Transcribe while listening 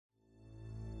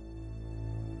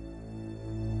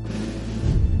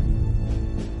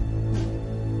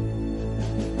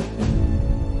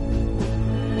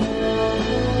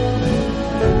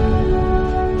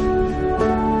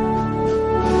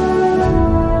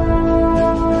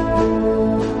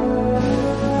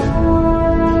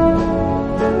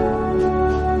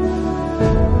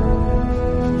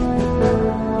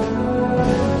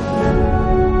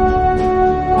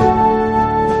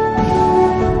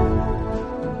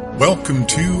Welcome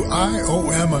to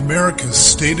IOM America's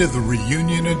State of the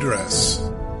Reunion Address.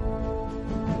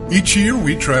 Each year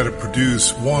we try to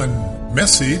produce one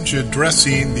message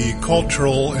addressing the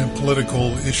cultural and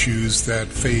political issues that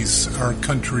face our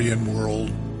country and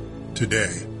world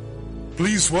today.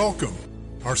 Please welcome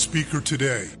our speaker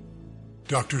today,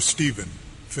 Dr. Stephen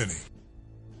Finney.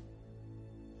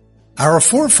 Our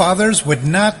forefathers would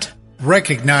not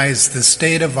recognize the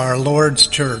state of our Lord's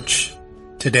church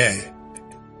today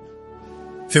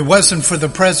if it wasn't for the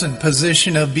present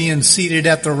position of being seated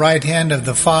at the right hand of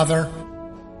the Father.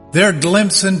 Their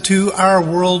glimpse into our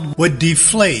world would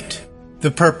deflate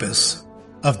the purpose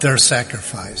of their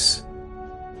sacrifice.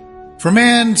 For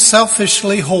man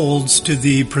selfishly holds to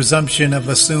the presumption of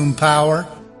assumed power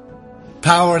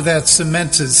that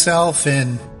cements itself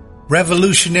in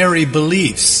revolutionary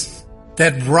beliefs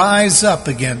that rise up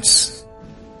against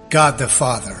God the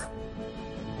Father.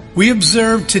 We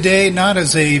observe today not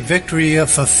as a victory of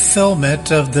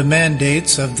fulfillment of the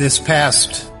mandates of this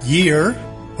past year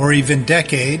or even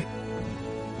decade,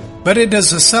 but it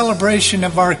is a celebration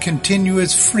of our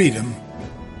continuous freedom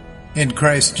in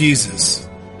Christ Jesus.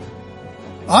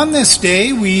 On this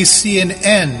day, we see an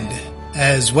end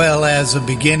as well as a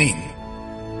beginning,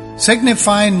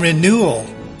 signifying renewal,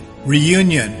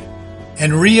 reunion,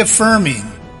 and reaffirming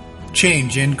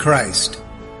change in Christ.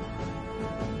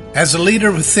 As a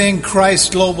leader within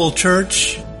Christ Global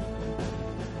Church,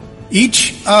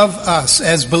 each of us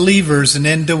as believers and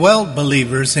indwelt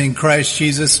believers in Christ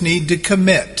Jesus need to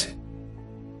commit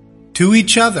to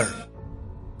each other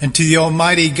and to the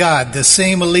Almighty God the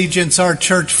same allegiance our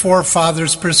church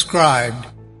forefathers prescribed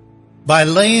by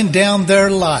laying down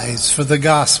their lives for the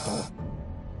gospel.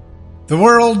 The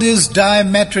world is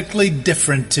diametrically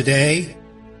different today.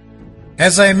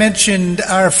 As I mentioned,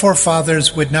 our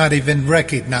forefathers would not even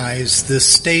recognize the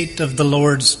state of the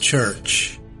Lord's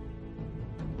church.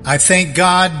 I thank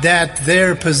God that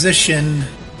their position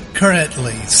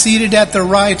currently, seated at the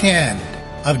right hand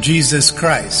of Jesus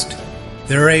Christ,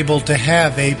 they're able to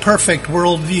have a perfect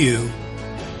worldview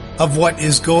of what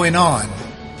is going on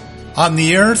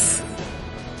the earth,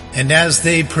 and as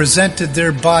they presented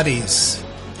their bodies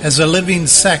as a living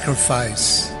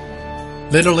sacrifice,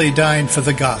 literally dying for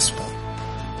the gospel,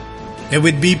 they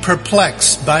would be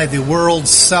perplexed by the world's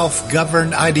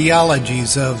self-governed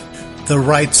ideologies of the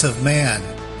rights of man.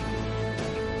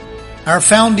 Our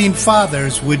founding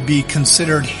fathers would be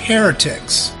considered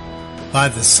heretics by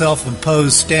the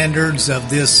self-imposed standards of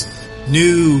this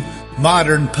new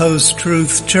modern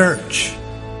post-truth church.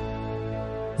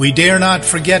 We dare not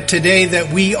forget today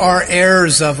that we are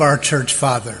heirs of our church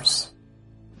fathers.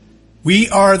 We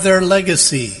are their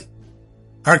legacy.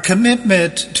 Our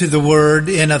commitment to the Word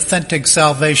in authentic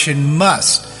salvation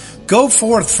must go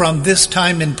forth from this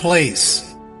time and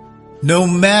place, no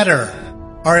matter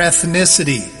our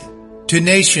ethnicity, to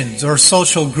nations or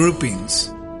social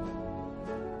groupings.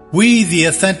 We, the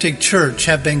authentic church,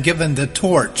 have been given the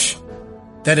torch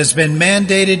that has been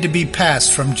mandated to be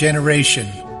passed from generation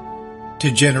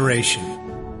to generation.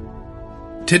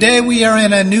 Today we are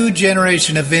in a new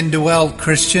generation of indwelt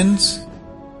Christians,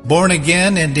 born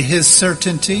again into His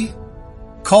certainty,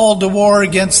 called to war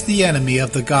against the enemy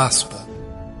of the gospel.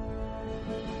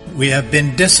 We have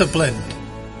been disciplined,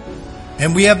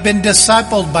 and we have been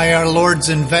discipled by our Lord's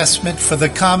investment for the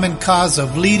common cause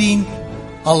of leading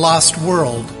a lost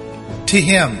world to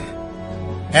Him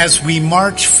as we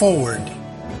march forward,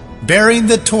 bearing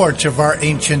the torch of our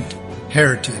ancient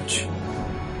heritage.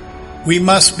 We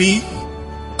must be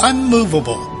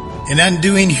unmovable in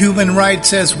undoing human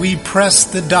rights as we press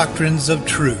the doctrines of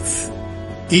truth,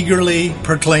 eagerly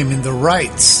proclaiming the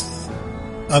rights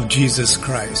of Jesus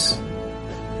Christ.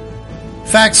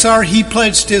 Facts are, He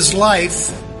pledged His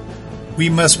life. We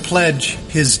must pledge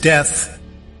His death,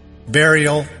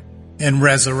 burial, and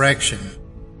resurrection.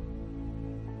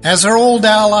 As our old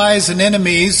allies and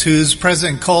enemies whose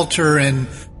present culture and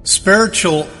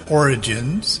spiritual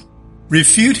origins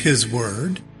refute His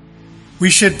word, we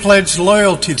should pledge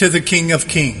loyalty to the King of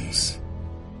Kings.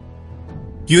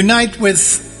 Unite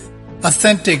with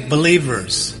authentic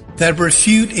believers that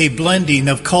refute a blending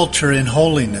of culture and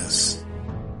holiness.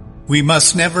 We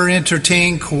must never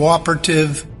entertain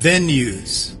cooperative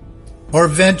venues or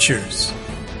ventures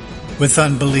with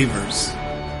unbelievers.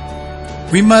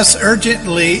 We must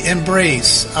urgently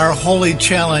embrace our holy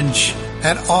challenge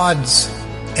at odds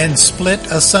and split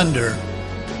asunder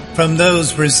from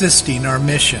those resisting our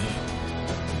mission.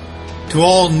 To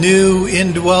all new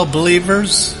indwelt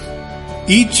believers,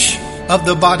 each of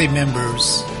the body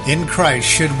members in Christ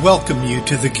should welcome you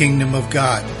to the kingdom of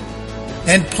God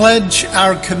and pledge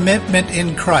our commitment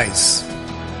in Christ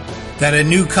that a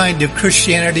new kind of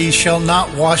Christianity shall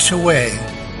not wash away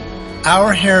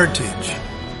our heritage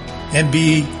and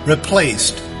be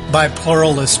replaced by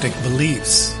pluralistic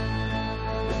beliefs.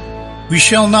 We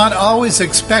shall not always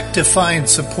expect to find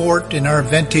support in our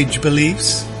vintage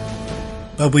beliefs,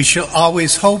 but we shall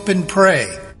always hope and pray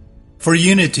for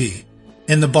unity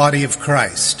in the body of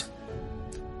Christ,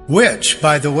 which,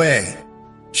 by the way,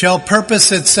 shall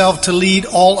purpose itself to lead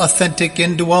all authentic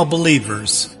indwell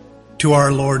believers to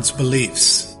our Lord's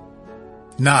beliefs,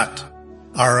 not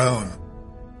our own.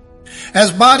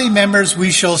 As body members,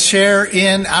 we shall share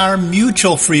in our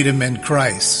mutual freedom in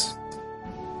Christ,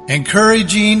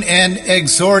 encouraging and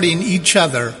exhorting each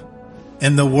other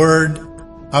in the word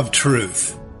of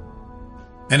truth.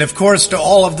 And of course, to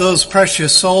all of those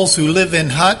precious souls who live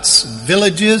in huts,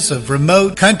 villages of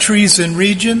remote countries and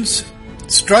regions,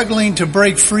 struggling to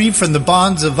break free from the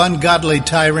bonds of ungodly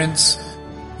tyrants,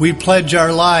 we pledge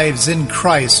our lives in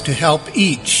Christ to help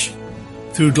each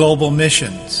through global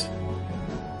missions.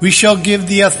 We shall give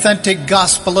the authentic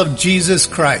gospel of Jesus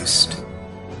Christ.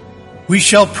 We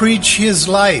shall preach his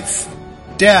life,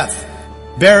 death,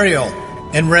 burial,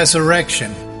 and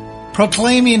resurrection,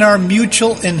 proclaiming our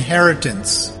mutual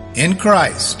inheritance in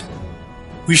Christ.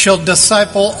 We shall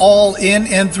disciple all in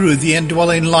and through the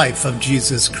indwelling life of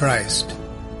Jesus Christ.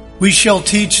 We shall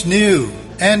teach new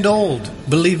and old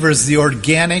believers the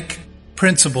organic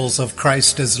principles of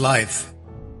Christ's life,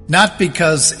 not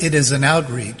because it is an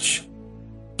outreach,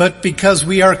 but because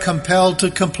we are compelled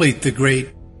to complete the Great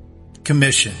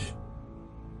Commission.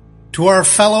 To our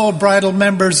fellow bridal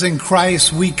members in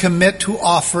Christ, we commit to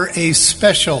offer a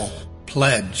special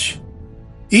pledge.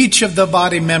 Each of the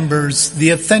body members,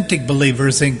 the authentic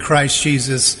believers in Christ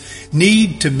Jesus,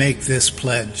 need to make this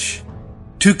pledge,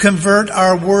 to convert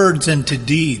our words into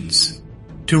deeds,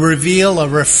 to reveal a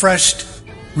refreshed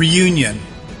reunion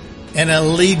and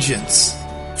allegiance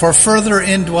for further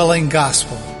indwelling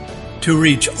gospel to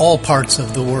reach all parts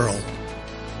of the world.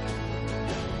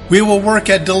 We will work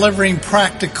at delivering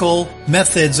practical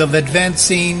methods of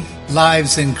advancing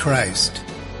lives in Christ.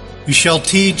 We shall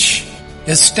teach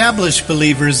established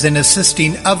believers in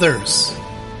assisting others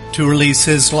to release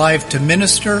his life to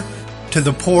minister to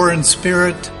the poor in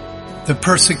spirit, the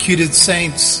persecuted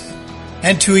saints,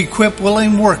 and to equip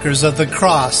willing workers of the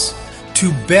cross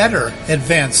to better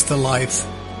advance the life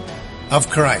of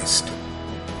Christ.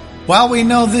 While we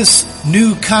know this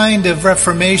new kind of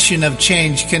reformation of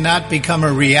change cannot become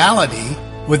a reality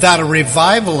without a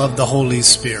revival of the Holy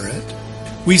Spirit,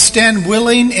 we stand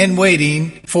willing and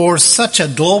waiting for such a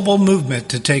global movement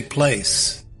to take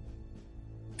place.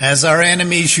 As our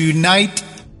enemies unite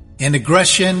in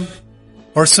aggression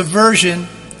or subversion,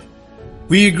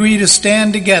 we agree to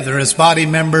stand together as body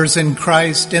members in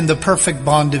Christ in the perfect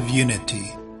bond of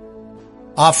unity,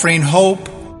 offering hope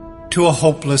to a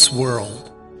hopeless world.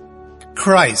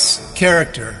 Christ's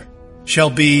character shall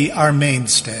be our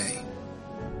mainstay.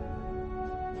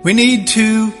 We need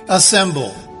to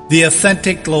assemble the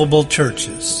authentic global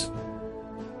churches,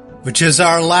 which is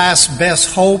our last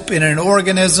best hope in an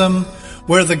organism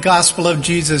where the gospel of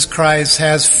Jesus Christ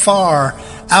has far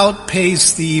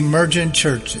outpaced the emergent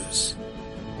churches.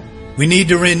 We need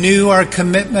to renew our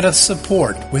commitment of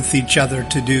support with each other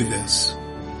to do this,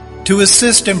 to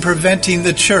assist in preventing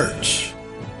the church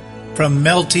from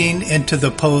melting into the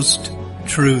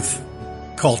post-truth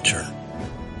culture.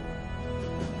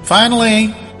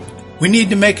 Finally, we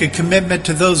need to make a commitment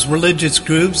to those religious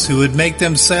groups who would make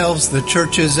themselves the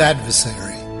church's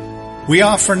adversary. We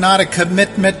offer not a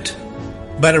commitment,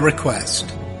 but a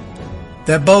request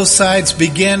that both sides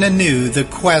begin anew the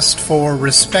quest for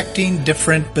respecting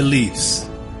different beliefs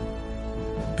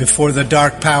before the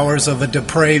dark powers of a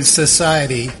depraved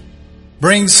society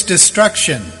brings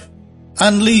destruction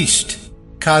unleashed,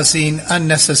 causing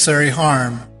unnecessary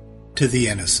harm to the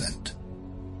innocent.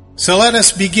 So let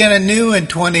us begin anew in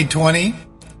 2020,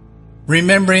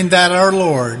 remembering that our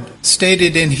Lord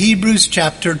stated in Hebrews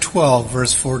chapter 12,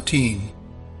 verse 14,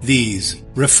 these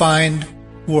refined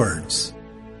words: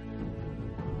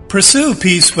 "Pursue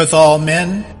peace with all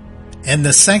men, and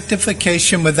the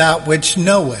sanctification without which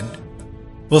no one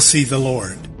will see the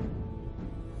Lord."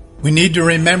 We need to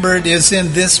remember it is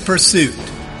in this pursuit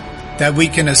that we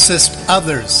can assist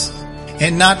others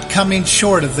in not coming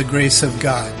short of the grace of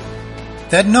God,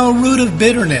 that no root of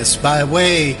bitterness by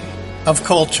way of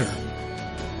culture,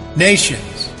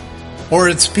 nations, or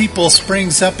its people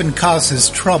springs up and causes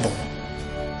trouble.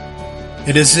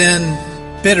 It is in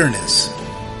bitterness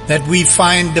that we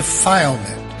find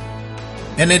defilement,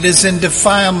 and it is in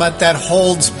defilement that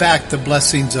holds back the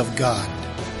blessings of God.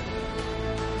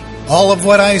 All of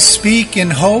what I speak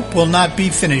and hope will not be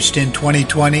finished in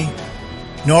 2020,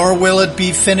 nor will it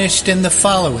be finished in the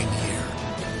following year,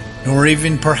 nor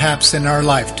even perhaps in our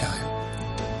lifetime.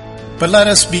 But let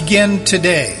us begin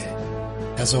today.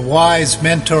 As a wise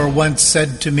mentor once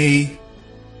said to me,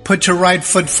 put your right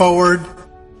foot forward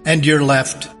and your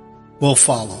left will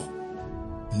follow.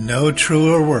 No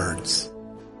truer words.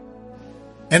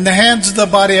 In the hands of the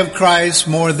body of Christ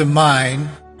more than mine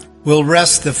will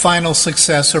rest the final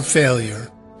success or failure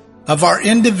of our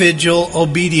individual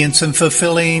obedience in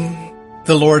fulfilling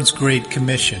the Lord's Great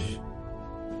Commission.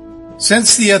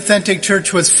 Since the authentic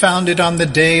church was founded on the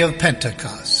day of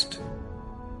Pentecost,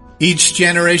 each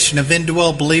generation of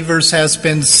indwelt believers has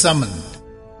been summoned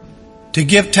to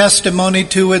give testimony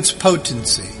to its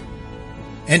potency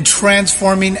and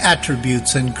transforming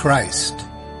attributes in Christ.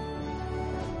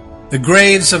 The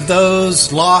graves of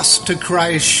those lost to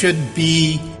Christ should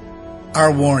be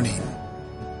our warning.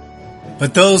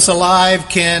 But those alive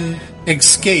can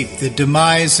escape the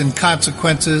demise and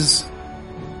consequences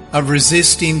of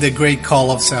resisting the great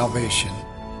call of salvation.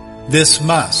 This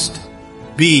must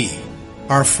be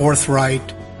our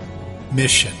forthright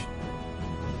mission.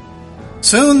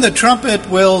 Soon the trumpet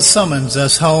will summons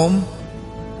us home,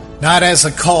 not as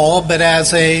a call, but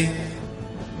as an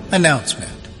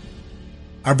announcement.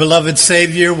 Our beloved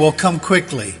Savior will come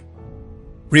quickly,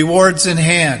 rewards in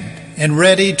hand, and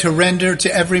ready to render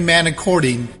to every man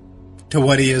according to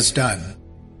what he has done,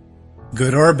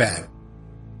 good or bad.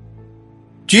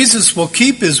 Jesus will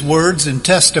keep his words and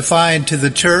testify to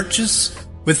the churches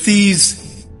with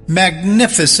these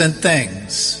magnificent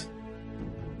things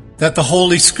that the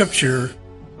Holy Scripture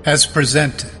has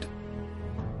presented.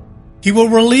 He will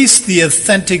release the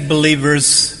authentic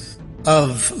believers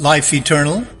of life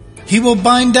eternal. He will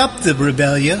bind up the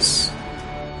rebellious,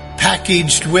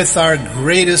 packaged with our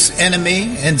greatest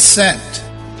enemy and sent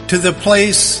to the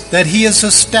place that he has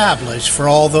established for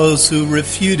all those who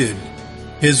refuted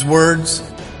his words,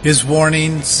 his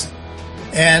warnings,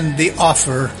 and the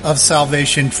offer of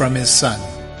salvation from his Son.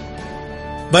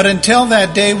 But until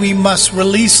that day, we must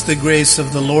release the grace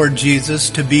of the Lord Jesus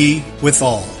to be with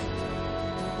all.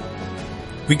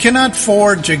 We cannot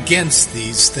forge against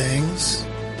these things.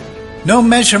 No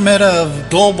measurement of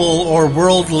global or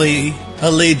worldly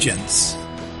allegiance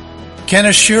can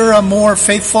assure a more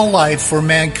faithful life for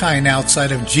mankind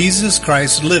outside of Jesus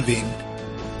Christ living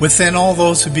within all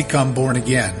those who become born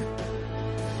again.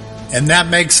 And that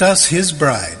makes us his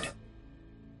bride.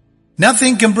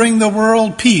 Nothing can bring the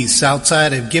world peace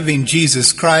outside of giving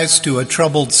Jesus Christ to a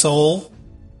troubled soul.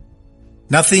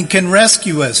 Nothing can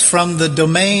rescue us from the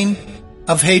domain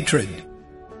of hatred,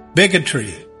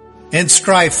 bigotry, and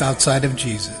strife outside of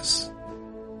Jesus.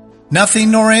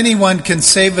 Nothing nor anyone can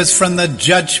save us from the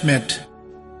judgment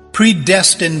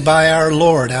predestined by our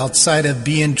Lord outside of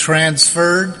being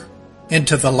transferred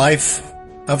into the life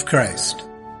of Christ.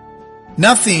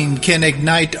 Nothing can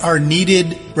ignite our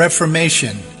needed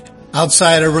reformation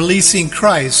outside of releasing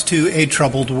Christ to a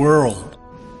troubled world.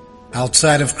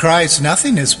 Outside of Christ,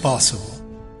 nothing is possible.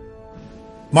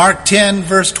 Mark 10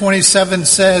 verse 27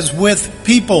 says, with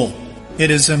people it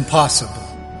is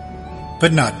impossible,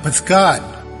 but not with God,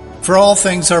 for all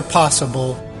things are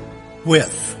possible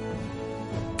with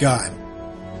God.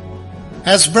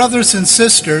 As brothers and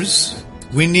sisters,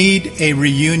 we need a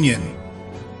reunion.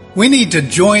 We need to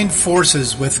join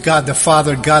forces with God the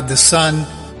Father, God the Son,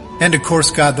 and of course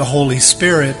God the Holy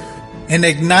Spirit, in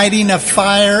igniting a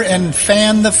fire and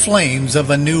fan the flames of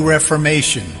a new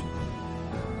reformation.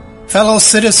 Fellow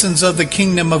citizens of the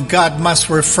kingdom of God must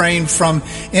refrain from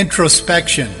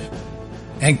introspection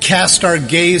and cast our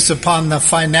gaze upon the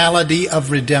finality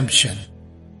of redemption.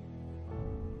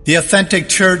 The authentic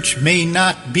church may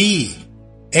not be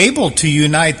able to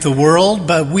unite the world,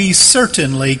 but we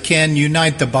certainly can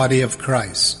unite the body of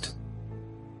Christ.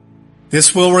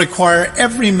 This will require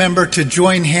every member to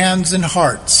join hands and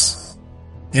hearts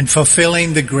in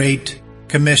fulfilling the Great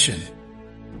Commission.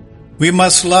 We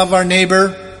must love our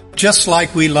neighbor just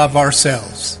like we love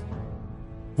ourselves.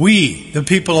 We, the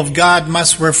people of God,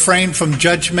 must refrain from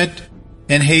judgment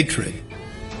and hatred.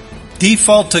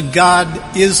 Default to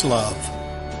God is love,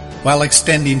 while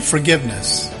extending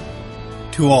forgiveness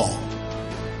to all.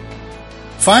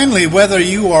 Finally, whether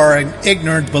you are an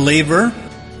ignorant believer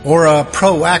or a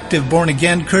proactive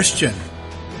born-again Christian,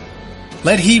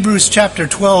 let Hebrews chapter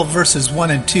 12 verses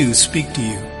 1 and 2 speak to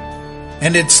you.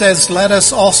 And it says, let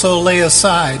us also lay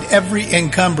aside every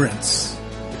encumbrance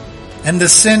and the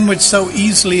sin which so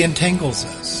easily entangles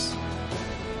us.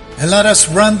 And let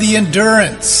us run the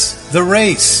endurance, the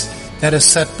race that is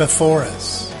set before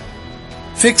us,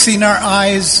 fixing our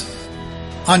eyes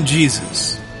on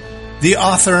Jesus, the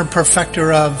author and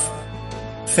perfecter of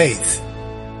faith.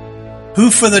 who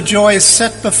for the joy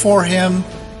set before him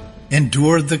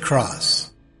endured the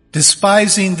cross,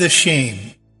 despising the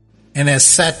shame, and has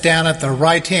sat down at the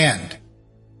right hand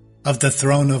of the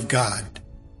throne of God.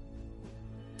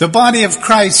 The body of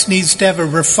Christ needs to have a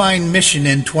refined mission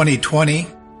in 2020.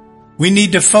 We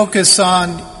need to focus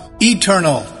on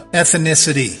eternal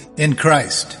ethnicity in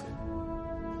Christ.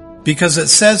 Because it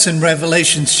says in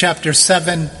Revelation chapter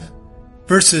 7,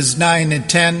 verses 9 and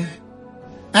 10,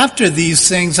 "After these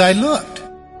things I looked,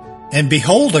 and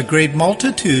behold a great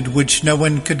multitude which no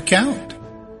one could count,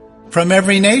 from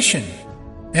every nation,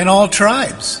 and all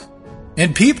tribes,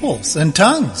 and peoples, and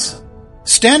tongues,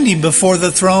 standing before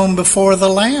the throne before the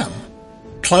Lamb,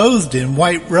 clothed in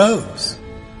white robes,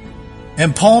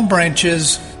 and palm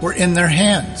branches were in their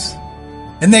hands.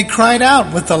 And they cried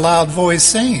out with a loud voice,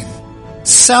 saying,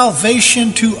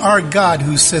 Salvation to our God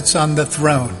who sits on the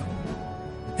throne,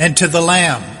 and to the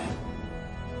Lamb."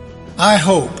 I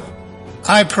hope,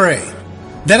 I pray,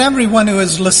 that everyone who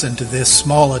has listened to this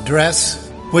small address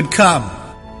would come,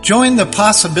 join the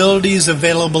possibilities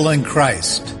available in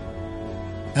Christ.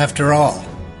 After all,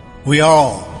 we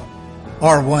all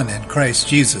are one in Christ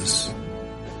Jesus,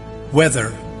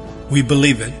 whether we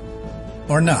believe it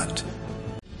or not.